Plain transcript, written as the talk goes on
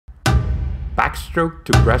Backstroke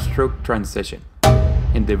to breaststroke transition.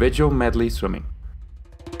 Individual medley swimming.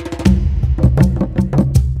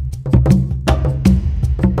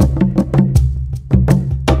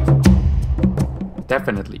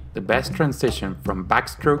 Definitely, the best transition from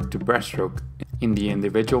backstroke to breaststroke in the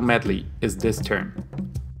individual medley is this turn.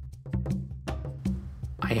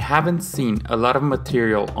 I haven't seen a lot of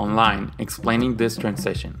material online explaining this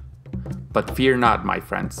transition, but fear not, my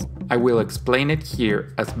friends. I will explain it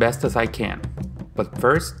here as best as I can. But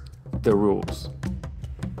first, the rules.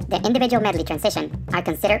 The individual medley transition are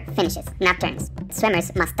considered finishes, not turns.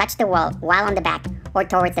 Swimmers must touch the wall while on the back or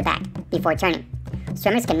towards the back before turning.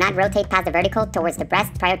 Swimmers cannot rotate past the vertical towards the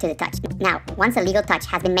breast prior to the touch. Now, once a legal touch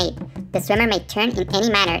has been made, the swimmer may turn in any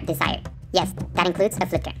manner desired. Yes, that includes a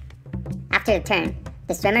flip turn. After the turn,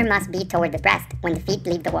 the swimmer must be toward the breast when the feet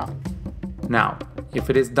leave the wall. Now, if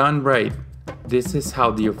it is done right, this is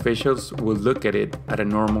how the officials will look at it at a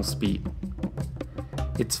normal speed.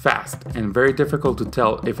 It's fast and very difficult to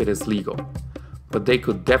tell if it is legal, but they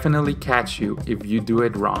could definitely catch you if you do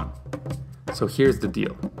it wrong. So here's the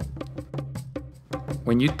deal.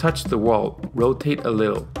 When you touch the wall, rotate a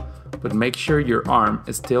little, but make sure your arm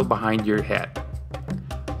is still behind your head.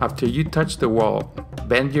 After you touch the wall,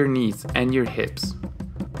 bend your knees and your hips.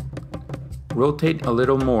 Rotate a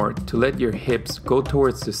little more to let your hips go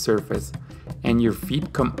towards the surface and your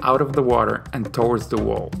feet come out of the water and towards the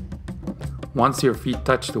wall. Once your feet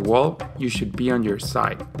touch the wall, you should be on your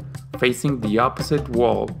side, facing the opposite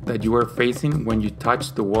wall that you are facing when you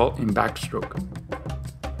touch the wall in backstroke.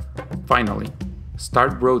 Finally,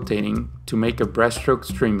 start rotating to make a breaststroke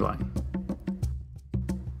streamline.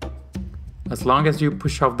 As long as you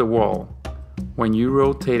push off the wall, when you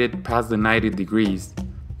rotate it past the 90 degrees,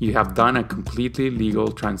 you have done a completely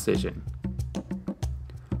legal transition.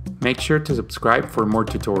 Make sure to subscribe for more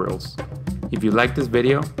tutorials. If you like this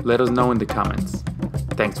video, let us know in the comments.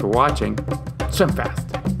 Thanks for watching. Swim fast!